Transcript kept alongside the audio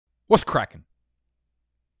What's cracking?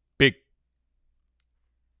 Big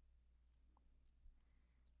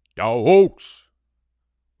dogs.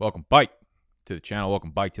 Welcome back to the channel.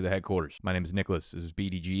 Welcome back to the headquarters. My name is Nicholas. This is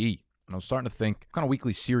BDGE. And I'm starting to think, what kind of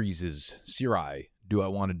weekly series do I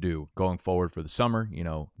want to do going forward for the summer? You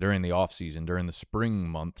know, during the off season, during the spring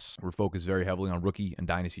months, we're focused very heavily on rookie and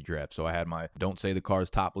dynasty drafts. So I had my Don't Say the Cards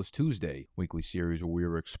Topless Tuesday weekly series where we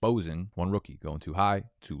were exposing one rookie, going too high,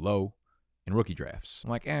 too low in rookie drafts. I'm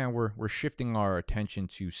like, we're shifting our attention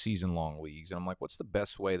to season-long leagues. And I'm like, what's the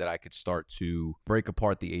best way that I could start to break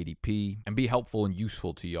apart the ADP and be helpful and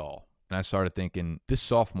useful to y'all? And I started thinking, this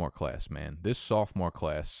sophomore class, man, this sophomore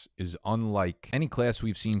class is unlike any class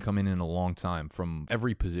we've seen come in a long time from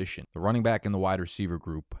every position. The running back and the wide receiver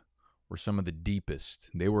group were some of the deepest.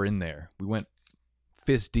 They were in there. We went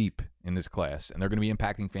fist deep in this class, and they're going to be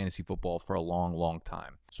impacting fantasy football for a long, long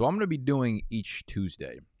time. So I'm going to be doing each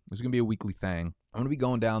Tuesday. This is going to be a weekly thing. I'm going to be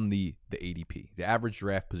going down the ADP, the average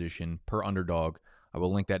draft position per underdog. I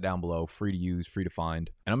will link that down below. Free to use, free to find.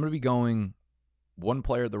 And I'm going to be going one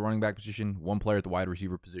player at the running back position, one player at the wide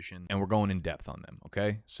receiver position, and we're going in depth on them,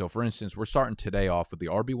 okay? So, for instance, we're starting today off with the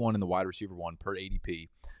RB1 and the wide receiver 1 per ADP,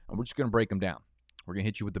 and we're just going to break them down. We're going to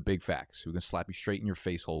hit you with the big facts. We're going to slap you straight in your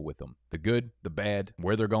face hole with them. The good, the bad,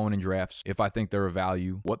 where they're going in drafts, if I think they're of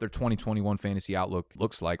value, what their 2021 fantasy outlook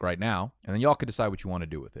looks like right now, and then y'all can decide what you want to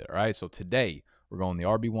do with it, all right? So today, we're going the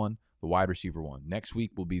RB1, the wide receiver 1. Next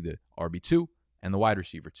week will be the RB2 and the wide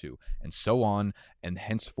receiver 2, and so on and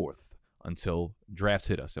henceforth until drafts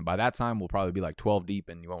hit us. And by that time, we'll probably be like 12 deep,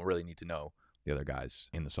 and you won't really need to know the other guys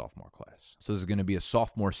in the sophomore class. So this is going to be a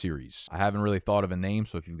sophomore series. I haven't really thought of a name,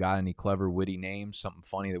 so if you've got any clever, witty names, something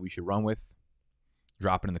funny that we should run with,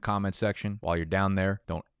 drop it in the comment section. While you're down there,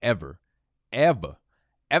 don't ever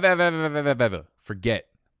forget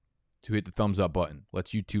to hit the thumbs up button.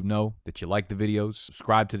 Lets YouTube know that you like the videos.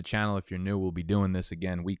 Subscribe to the channel if you're new. We'll be doing this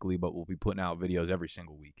again weekly, but we'll be putting out videos every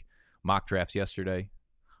single week. Mock drafts yesterday.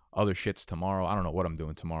 Other shits tomorrow. I don't know what I'm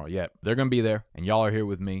doing tomorrow yet. They're going to be there, and y'all are here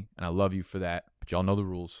with me, and I love you for that. But y'all know the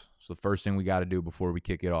rules. So the first thing we got to do before we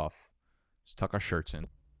kick it off is tuck our shirts in.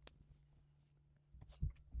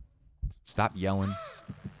 Stop yelling.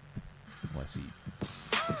 Let's see.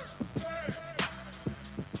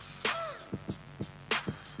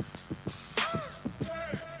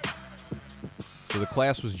 So the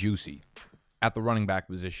class was juicy. At the running back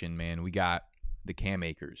position, man, we got the Cam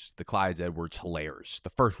Akers, the Clyde Edwards-Hilairs, the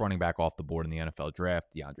first running back off the board in the NFL draft,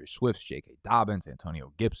 DeAndre Swift, J.K. Dobbins,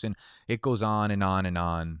 Antonio Gibson. It goes on and on and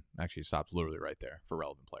on. Actually, it stops literally right there for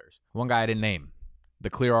relevant players. One guy I didn't name, the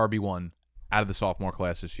clear RB1 out of the sophomore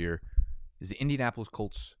class this year, is the Indianapolis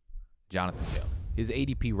Colts, Jonathan Taylor. His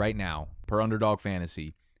ADP right now, per Underdog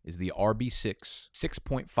Fantasy, is the RB6,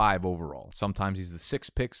 6.5 overall. Sometimes he's the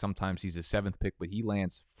 6th pick, sometimes he's the 7th pick, but he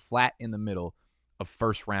lands flat in the middle of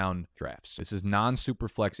first-round drafts. This is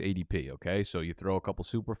non-superflex ADP, okay? So you throw a couple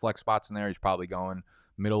superflex spots in there, he's probably going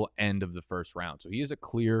middle end of the first round. So he is a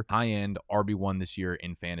clear high-end RB1 this year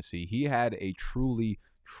in fantasy. He had a truly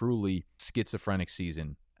schizophrenic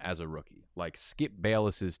season as a rookie. Like Skip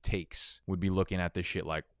Bayless's takes would be looking at this shit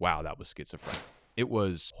like, wow, that was schizophrenic. It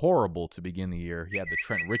was horrible to begin the year. He had the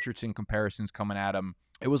Trent Richardson comparisons coming at him.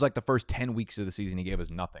 It was like the first 10 weeks of the season, he gave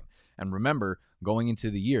us nothing. And remember, going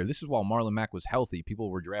into the year, this is while Marlon Mack was healthy.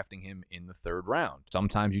 People were drafting him in the 3rd round.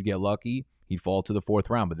 Sometimes you'd get lucky. He'd fall to the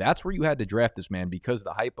 4th round. But that's where you had to draft this man because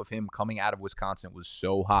the hype of him coming out of Wisconsin was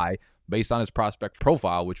so high based on his prospect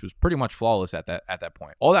profile, which was pretty much flawless at that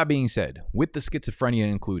point. All that being said, with the schizophrenia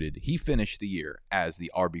included, he finished the year as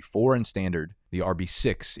the RB4 in standard, the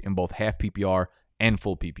RB6 in both half PPR and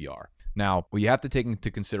full PPR. Now, what you have to take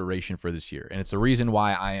into consideration for this year, and it's the reason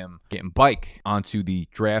why I am getting bike onto the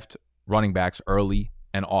draft running backs early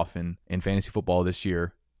and often in fantasy football this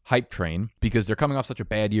year hype train, because they're coming off such a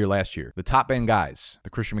bad year last year. The top end guys, the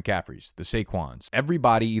Christian McCaffreys, the Saquons,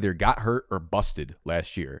 everybody either got hurt or busted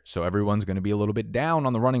last year. So everyone's going to be a little bit down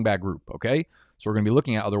on the running back group, okay? So we're going to be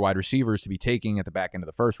looking at other wide receivers to be taking at the back end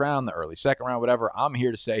of the 1st round, the early 2nd round, whatever. I'm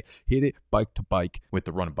here to say, hit it bike to bike with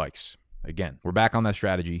the running bikes. Again, we're back on that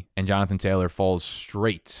strategy, and Jonathan Taylor falls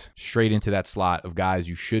straight into that slot of guys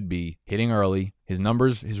you should be hitting early. His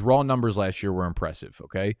numbers, his raw numbers last year were impressive,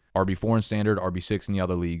 okay? RB4 in standard, RB6 in the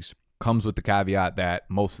other leagues. Comes with the caveat that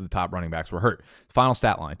most of the top running backs were hurt. Final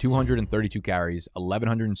stat line, 232 carries,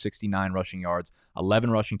 1,169 rushing yards,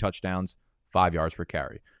 11 rushing touchdowns, 5 yards per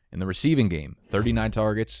carry. In the receiving game, 39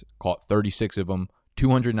 targets, caught 36 of them,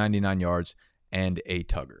 299 yards, and a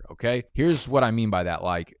tugger. Okay, here's what I mean by that.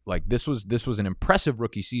 Like this was an impressive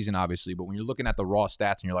rookie season, obviously, but when you're looking at the raw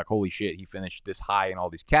stats and you're like, holy shit, he finished this high in all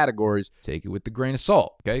these categories, take it with the grain of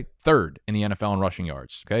salt. Okay, third in the NFL in rushing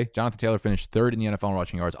yards. Okay, Jonathan Taylor finished third in the NFL in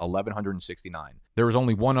rushing yards, 1,169. There was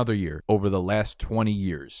only one other year over the last 20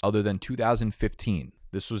 years, other than 2015.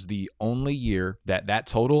 This was the only year that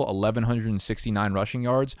total 1,169 rushing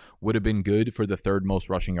yards would have been good for the third most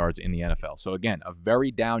rushing yards in the NFL. So again, a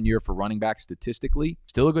very down year for running back statistically.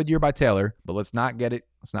 Still a good year by Taylor, but let's not get it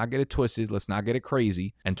twisted. Let's not get it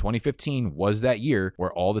crazy. And 2015 was that year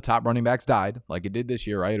where all the top running backs died, like it did this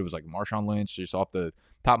year, right? It was like Marshawn Lynch, just off the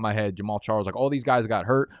top of my head, Jamal Charles, like all these guys got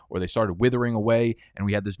hurt or they started withering away, and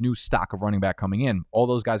we had this new stock of running back coming in. All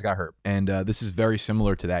those guys got hurt. And this is very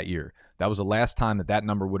similar to that year. That was the last time that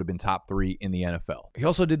number would have been top 3 in the NFL. He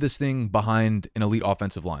also did this thing behind an elite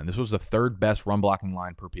offensive line. This was the third best run blocking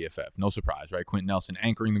line per PFF. No surprise, right? Quentin Nelson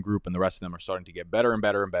anchoring the group, and the rest of them are starting to get better and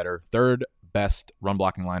better and better. Third best run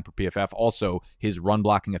blocking line per PFF. Also, his run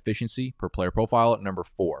blocking efficiency per player profile at number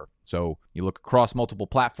 4. So you look across multiple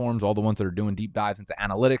platforms, all the ones that are doing deep dives into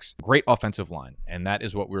analytics, great offensive line. And that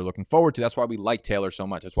is what we're looking forward to. That's why we like Taylor so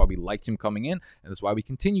much. That's why we liked him coming in, and that's why we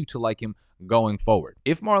continue to like him going forward.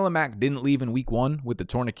 If Marlon Mack didn't leave in week 1 with the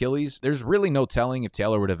torn Achilles, there's really no telling if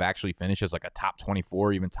Taylor would have actually finished as like a top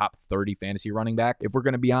 24, even top 30 fantasy running back, if we're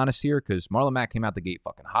going to be honest here, because Marlon Mack came out the gate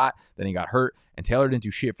fucking hot, then he got hurt, and Taylor didn't do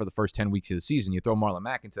shit for the first 10 weeks of the season. You throw Marlon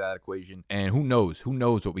Mack into that equation, and who knows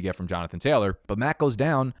what we get from Jonathan Taylor. But Mack goes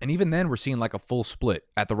down, and even then we're seeing like a full split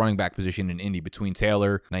at the running back position in Indy between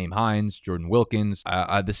Taylor, Nyheim Hines, Jordan Wilkins.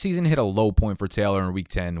 The season hit a low point for Taylor in week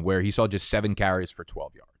 10 where he saw just 7 carries for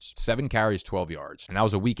 12 yards. 7 carries, 12 yards. And that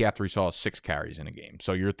was a week after he saw 6 carries in a game.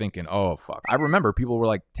 So you're thinking, oh, fuck. I remember people were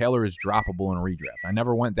like, Taylor is droppable in a redraft. I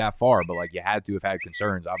never went that far, but like you had to have had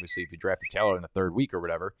concerns, obviously, if you drafted Taylor in the 3rd week or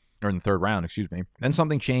whatever, or in the 3rd round, excuse me. Then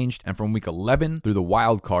something changed, and from week 11 through the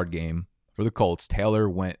wild card game for the Colts, Taylor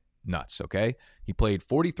went nuts, okay? He played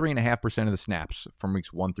 43.5% of the snaps from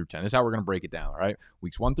weeks 1 through 10. This is how we're going to break it down, all right?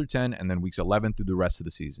 Weeks 1 through 10, and then weeks 11 through the rest of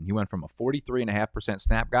the season. He went from a 43.5%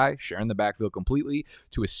 snap guy, sharing the backfield completely,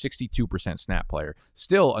 to a 62% snap player.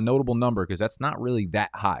 Still a notable number because that's not really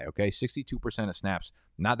that high, okay? 62% of snaps,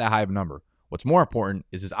 not that high of a number. What's more important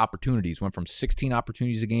is his opportunities. Went from 16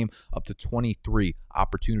 opportunities a game up to 23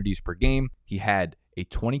 opportunities per game. He had a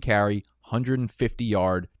 20-carry,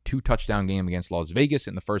 150-yard, 2-touchdown game against Las Vegas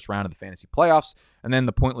in the first round of the fantasy playoffs, and then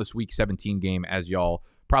the pointless Week 17 game, as y'all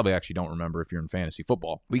probably actually don't remember if you're in fantasy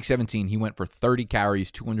football. Week 17, he went for 30 carries,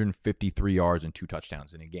 253 yards, and 2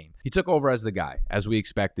 touchdowns in a game. He took over as the guy, as we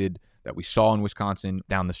expected, that we saw in Wisconsin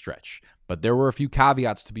down the stretch. But there were a few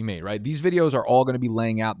caveats to be made, right? These videos are all going to be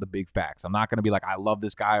laying out the big facts. I'm not going to be like, I love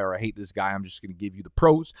this guy or I hate this guy. I'm just going to give you the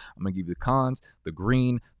pros. I'm going to give you the cons, the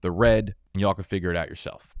green, the red, and y'all can figure it out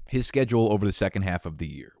yourself. His schedule over the second half of the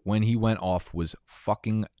year, when he went off, was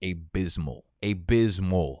fucking abysmal.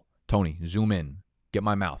 Abysmal. Tony, zoom in. Get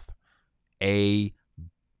my mouth. Abysmal.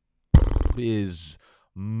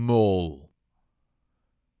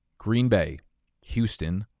 Green Bay,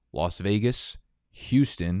 Houston, Las Vegas,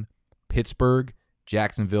 Houston, Pittsburgh,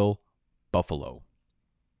 Jacksonville, Buffalo.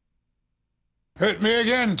 Hit me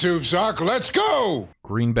again, Tube Sock. Let's go!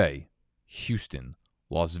 Green Bay, Houston,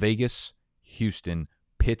 Las Vegas, Houston,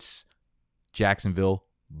 Pitts, Jacksonville,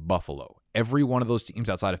 Buffalo. Every one of those teams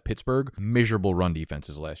outside of Pittsburgh, miserable run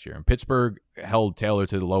defenses last year. And Pittsburgh held Taylor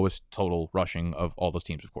to the lowest total rushing of all those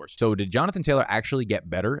teams, of course. So did Jonathan Taylor actually get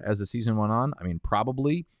better as the season went on? I mean,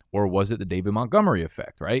 probably. Or was it the David Montgomery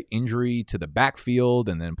effect, right? Injury to the backfield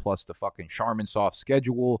and then plus the fucking Charmin soft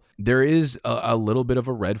schedule. There is a little bit of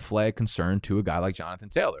a red flag concern to a guy like Jonathan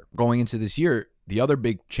Taylor. Going into this year, the other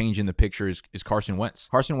big change in the picture is Carson Wentz.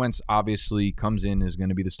 Carson Wentz obviously comes in, is going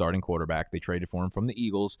to be the starting quarterback. They traded for him from the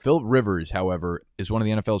Eagles. Philip Rivers, however, is one of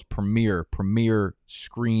the NFL's premier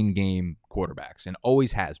screen game quarterbacks and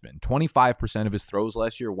always has been. 25% of his throws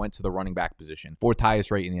last year went to the running back position, 4th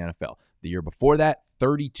highest rate in the NFL. The year before that,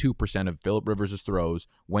 32% of Philip Rivers' throws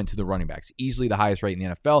went to the running backs, easily the highest rate in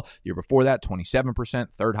the NFL. The year before that, 27%,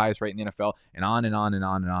 3rd highest rate in the NFL, and on and on and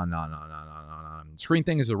on and on and on and on and on and on. The screen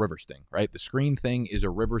thing is a Rivers thing, right? The screen thing is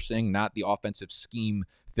a Rivers thing, not the offensive scheme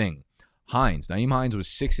thing. Nyheim Hines was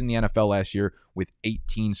 6th in the NFL last year with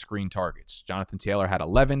 18 screen targets. Jonathan Taylor had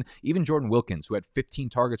 11. Even Jordan Wilkins, who had 15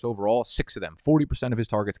 targets overall, 6 of them, 40% of his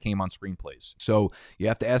targets came on screen plays. So you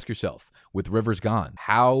have to ask yourself, with Rivers gone,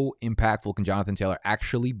 how impactful can Jonathan Taylor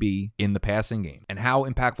actually be in the passing game? And how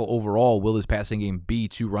impactful overall will his passing game be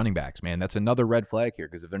to running backs, man? That's another red flag here,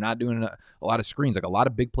 because if they're not doing a lot of screens, like a lot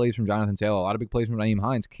of big plays from Jonathan Taylor, a lot of big plays from Nyheim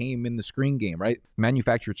Hines came in the screen game, right?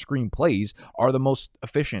 Manufactured screen plays are the most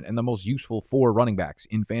efficient and the most useful for running backs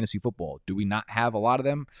in fantasy football. Do we not have a lot of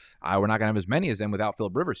them? We're not going to have as many as them without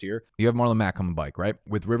Phillip Rivers here. You have Marlon Mack coming bike, right?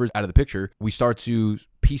 With Rivers out of the picture, we start to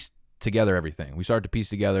piece together everything. We start to piece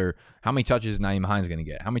together how many touches Nyheim Hines going to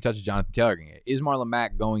get, how many touches Jonathan Taylor going to get. Is Marlon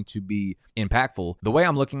Mack going to be impactful? The way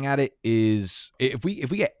I'm looking at it is if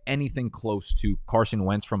we get anything close to Carson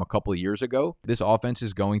Wentz from a couple of years ago, this offense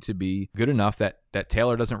is going to be good enough that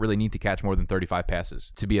Taylor doesn't really need to catch more than 35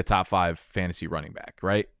 passes to be a top 5 fantasy running back,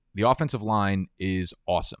 right? The offensive line is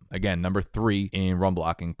awesome. Again, number 3 in run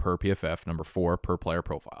blocking per PFF, number 4 per player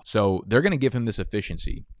profile. So they're going to give him this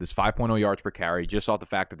efficiency, this 5.0 yards per carry, just off the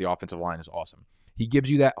fact that the offensive line is awesome. He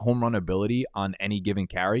gives you that home run ability on any given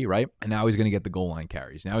carry, right? And now he's going to get the goal line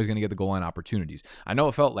carries. Now he's going to get the goal line opportunities. I know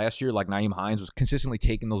it felt last year like Nyheim Hines was consistently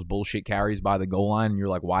taking those bullshit carries by the goal line, and you're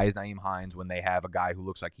like, why is Nyheim Hines, when they have a guy who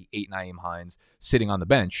looks like he ate Nyheim Hines sitting on the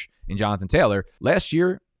bench in Jonathan Taylor? Last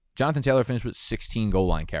year, Jonathan Taylor finished with 16 goal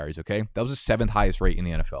line carries, okay? That was the 7th highest rate in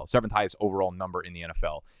the NFL, 7th highest overall number in the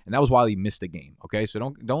NFL. And that was while he missed a game, okay? So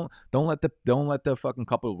don't let the fucking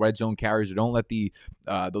couple of red zone carries, or don't let the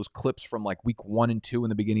those clips from like week 1 and 2 in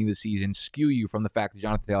the beginning of the season skew you from the fact that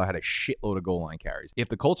Jonathan Taylor had a shitload of goal line carries. If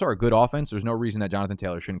the Colts are a good offense, there's no reason that Jonathan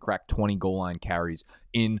Taylor shouldn't crack 20 goal line carries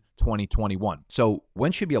in 2021. So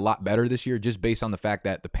Wentz should be a lot better this year, just based on the fact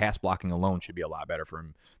that the pass blocking alone should be a lot better for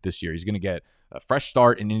him this year. He's going to get a fresh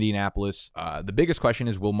start in Indianapolis. The biggest question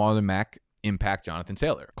is, will Marlon Mack impact Jonathan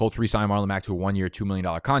Taylor? Colts re-signed Marlon Mack to a 1-year, $2 million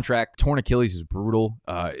contract. Torn Achilles is brutal.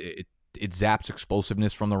 It zaps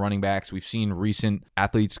explosiveness from the running backs. We've seen recent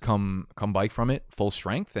athletes come bike from it full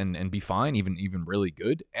strength and be fine, even really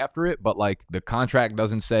good after it. But like, the contract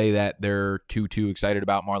doesn't say that they're too excited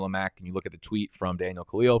about Marlon Mack. And you look at the tweet from Daniel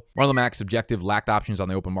Khalil. Marlon Mack's objective lacked options on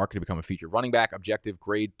the open market to become a featured running back. Objective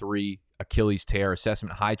grade 3 Achilles tear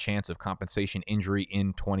assessment, high chance of compensation injury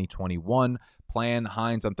in 2021. Plan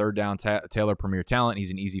Hines on third down, Taylor premier talent.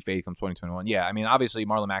 He's an easy fade comes 2021. Yeah, I mean, obviously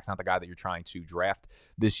Marlon Mack's not the guy that you're trying to draft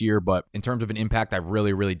this year, but in terms of an impact, I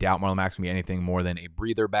really doubt Marlon Mack's going to be anything more than a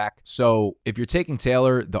breather back. So if you're taking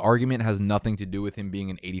Taylor, the argument has nothing to do with him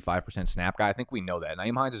being an 85% snap guy. I think we know that.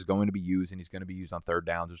 Nyheim Hines is going to be used, and he's going to be used on third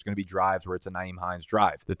downs. There's going to be drives where it's a Nyheim Hines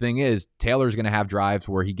drive. The thing is, Taylor's going to have drives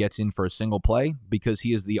where he gets in for a single play because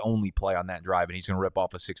he is the only play on that drive, and he's going to rip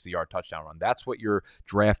off a 60-yard touchdown run. That's what you're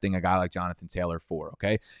drafting a guy like Jonathan Taylor for,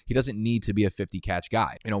 okay? He doesn't need to be a 50-catch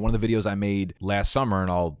guy. You know, one of the videos I made last summer,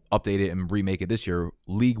 and I'll update it and remake it this year,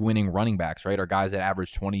 league-winning running backs, right, are guys that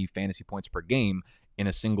average 20 fantasy points per game in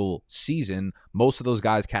a single season. Most of those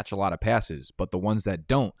guys catch a lot of passes, but the ones that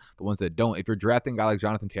don't, if you're drafting a guy like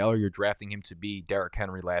Jonathan Taylor, you're drafting him to be Derrick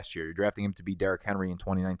Henry last year. You're drafting him to be Derrick Henry in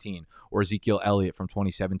 2019, or Ezekiel Elliott from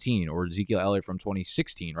 2017, or Ezekiel Elliott from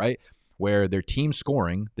 2016, right? Where their team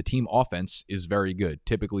scoring, the team offense is very good,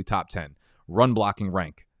 typically top 10. Run blocking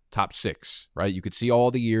rank, top 6, right? You could see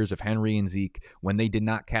all the years of Henry and Zeke when they did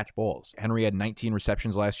not catch balls. Henry had 19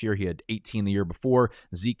 receptions last year. He had 18 the year before.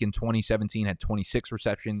 Zeke in 2017 had 26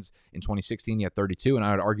 receptions. In 2016, he had 32. And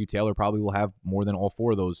I would argue Taylor probably will have more than all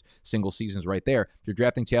 4 of those single seasons right there. If you're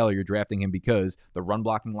drafting Taylor, you're drafting him because the run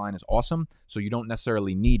blocking line is awesome, so you don't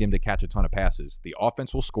necessarily need him to catch a ton of passes. The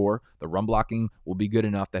offense will score. The run blocking will be good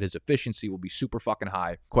enough that his efficiency will be super fucking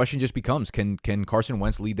high. Question just becomes, can Carson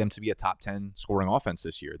Wentz lead them to be a top 10 scoring offense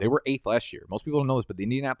this year? They were 8th last year. Most people don't know this, but the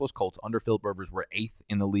Indianapolis Colts under Phillip Rivers were 8th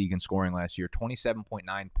in the league in scoring last year,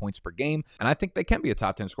 27.9 points per game. And I think they can be a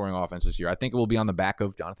top 10 scoring offense this year. I think it will be on the back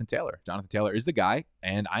of Jonathan Taylor. Jonathan Taylor is the guy,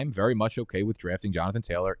 and I'm very much okay with drafting Jonathan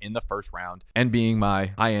Taylor in the first round and being my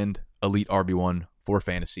high-end elite RB1 for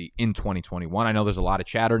fantasy in 2021. I know there's a lot of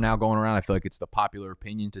chatter now going around. I feel like it's the popular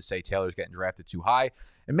opinion to say Taylor's getting drafted too high.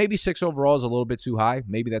 And maybe 6 overall is a little bit too high.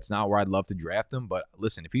 Maybe that's not where I'd love to draft him. But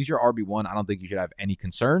listen, if he's your RB1, I don't think you should have any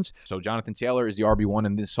concerns. So Jonathan Taylor is the RB1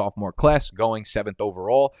 in this sophomore class, going 7th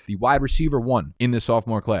overall. The wide receiver 1 in this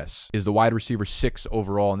sophomore class is the wide receiver 6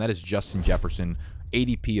 overall, and that is Justin Jefferson,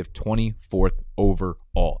 ADP of 24th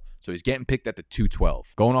overall. So he's getting picked at the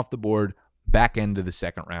 212. Going off the board, back end of the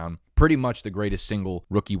second round. Pretty much the greatest single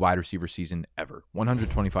rookie wide receiver season ever.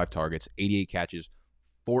 125 targets, 88 catches,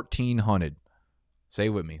 1,400. Say it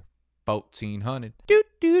with me. 1,400. Dude.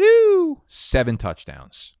 7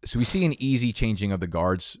 touchdowns. So we see an easy changing of the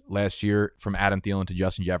guards last year from Adam Thielen to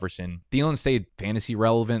Justin Jefferson. Thielen stayed fantasy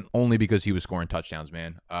relevant only because he was scoring touchdowns,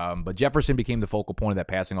 man. But Jefferson became the focal point of that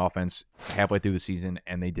passing offense halfway through the season,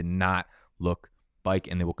 and they did not look like,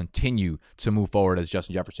 and they will continue to move forward as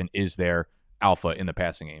Justin Jefferson is their alpha in the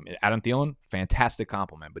passing game. Adam Thielen, fantastic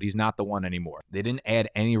compliment, but he's not the one anymore. They didn't add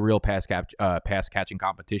any real pass catching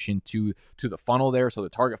competition to the funnel there, so the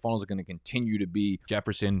target funnels are going to continue to be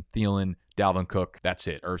Jefferson, Thielen, Dalvin Cook. That's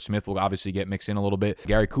it. Irv Smith will obviously get mixed in a little bit.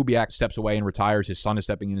 Gary Kubiak steps away and retires. His son is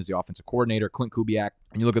stepping in as the offensive coordinator, Clint Kubiak.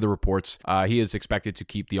 And you look at the reports, he is expected to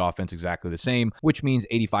keep the offense exactly the same, which means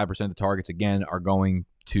 85% of the targets, again, are going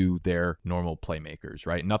to their normal playmakers,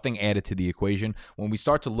 right? Nothing added to the equation. When we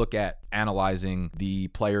start to look at analyzing the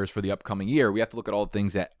players for the upcoming year, we have to look at all the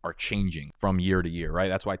things that are changing from year to year, right?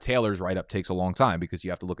 That's why Taylor's write-up takes a long time, because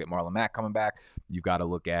you have to look at Marlon Mack coming back. You've got to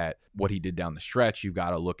look at what he did down the stretch. You've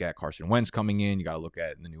got to look at Carson Wentz coming in. You got to look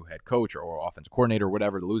at the new head coach or offensive coordinator or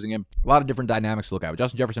whatever, losing him. A lot of different dynamics to look at. With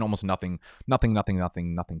Justin Jefferson, almost nothing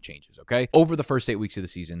changes, okay? Over the first 8 weeks of the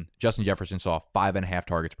season, Justin Jefferson saw 5.5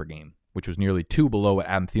 targets per game, which was nearly 2 below what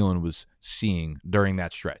Adam Thielen was seeing during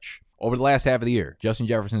that stretch. Over the last half of the year, Justin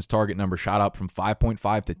Jefferson's target number shot up from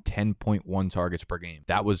 5.5 to 10.1 targets per game.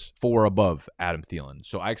 That was 4 above Adam Thielen.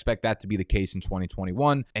 So I expect that to be the case in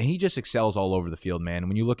 2021. And he just excels all over the field, man.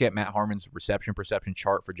 When you look at Matt Harmon's reception perception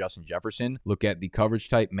chart for Justin Jefferson, look at the coverage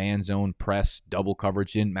type, man, zone, press, double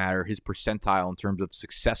coverage, didn't matter. His percentile in terms of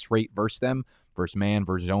success rate versus them, versus man,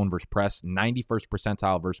 versus zone, versus press, 91st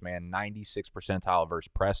percentile versus man, 96th percentile versus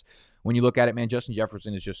press. When you look at it, man, Justin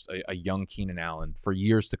Jefferson is just a young Keenan Allen for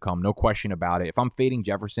years to come. No question about it. If I'm fading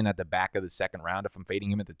Jefferson at the back of the second round, if I'm fading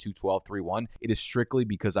him at the 212, 3-1, it is strictly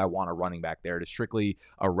because I want a running back there. It is strictly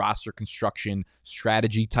a roster construction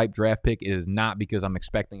strategy type draft pick. It is not because I'm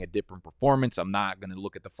expecting a different performance. I'm not going to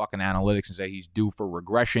look at the fucking analytics and say he's due for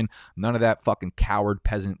regression. None of that fucking coward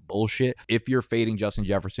peasant bullshit. If you're fading Justin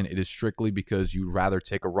Jefferson, it is strictly because you'd rather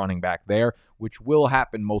take a running back there, which will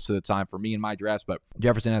happen most of the time for me in my drafts. But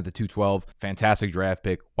Jefferson at the 212, fantastic draft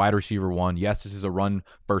pick, wide receiver 1. Yes, this is a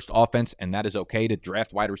run-first offense, and that is okay to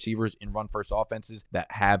draft wide receivers in run-first offenses that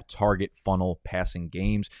have target funnel passing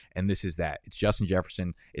games, and this is that. It's Justin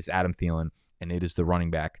Jefferson, it's Adam Thielen, and it is the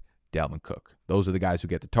running back, Dalvin Cook. Those are the guys who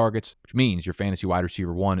get the targets, which means your fantasy wide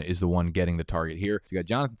receiver 1 is the one getting the target here. You got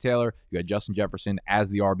Jonathan Taylor, you got Justin Jefferson as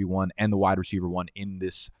the RB1 and the wide receiver 1 in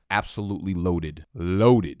this absolutely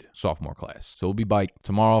loaded sophomore class. So we'll be back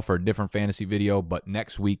tomorrow for a different fantasy video, but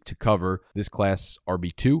next week to cover this class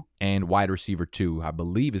RB2 and wide receiver 2, I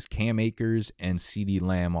believe is Cam Akers and CeeDee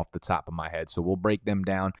Lamb off the top of my head. So we'll break them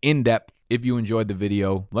down in depth. If you enjoyed the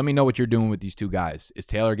video, let me know what you're doing with these two guys. Is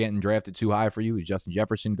Taylor getting drafted too high for you? Is Justin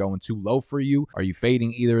Jefferson going too low for you? Are you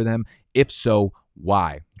fading either of them? If so,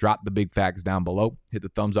 why? Drop the big facts down below. Hit the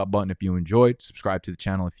thumbs up button if you enjoyed. Subscribe to the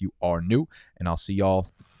channel if you are new. And I'll see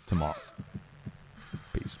y'all tomorrow.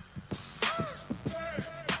 Peace.